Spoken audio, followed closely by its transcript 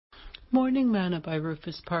Morning Manna by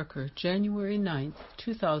Rufus Parker, January 9th,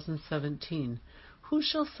 2017. Who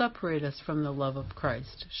shall separate us from the love of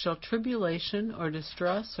Christ? Shall tribulation, or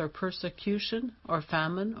distress, or persecution, or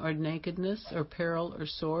famine, or nakedness, or peril, or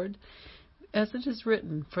sword? As it is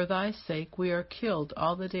written, For thy sake we are killed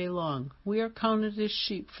all the day long. We are counted as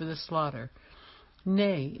sheep for the slaughter.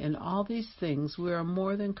 Nay, in all these things we are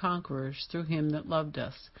more than conquerors through him that loved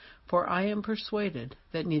us. For I am persuaded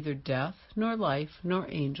that neither death, nor life, nor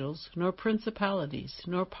angels, nor principalities,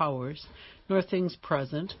 nor powers, nor things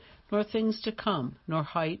present, nor things to come, nor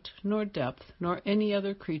height, nor depth, nor any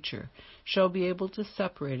other creature shall be able to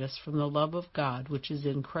separate us from the love of God which is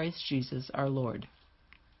in Christ Jesus our Lord.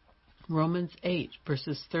 Romans 8,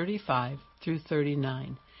 verses 35 through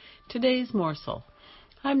 39. Today's morsel.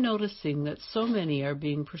 I'm noticing that so many are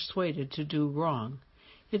being persuaded to do wrong.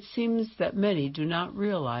 It seems that many do not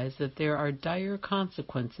realize that there are dire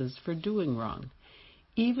consequences for doing wrong.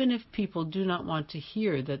 Even if people do not want to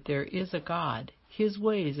hear that there is a God, his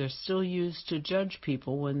ways are still used to judge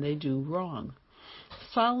people when they do wrong.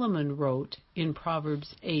 Solomon wrote in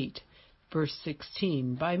Proverbs 8, verse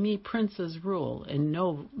 16, By me princes rule, and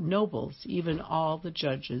nobles, even all the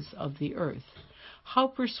judges of the earth. How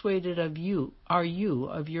persuaded are you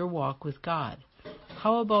of your walk with God?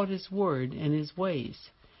 How about his word and his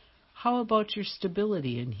ways? How about your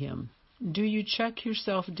stability in him? Do you check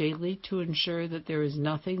yourself daily to ensure that there is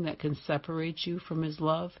nothing that can separate you from his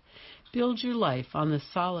love? Build your life on the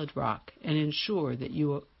solid rock and ensure that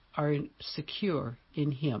you are secure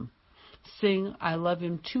in him. Sing, I love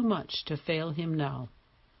him too much to fail him now,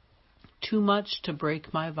 too much to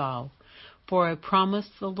break my vow. For I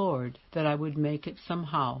promised the Lord that I would make it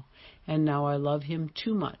somehow, and now I love him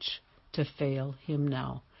too much to fail him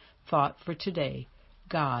now. Thought for today,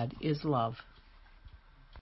 God is love.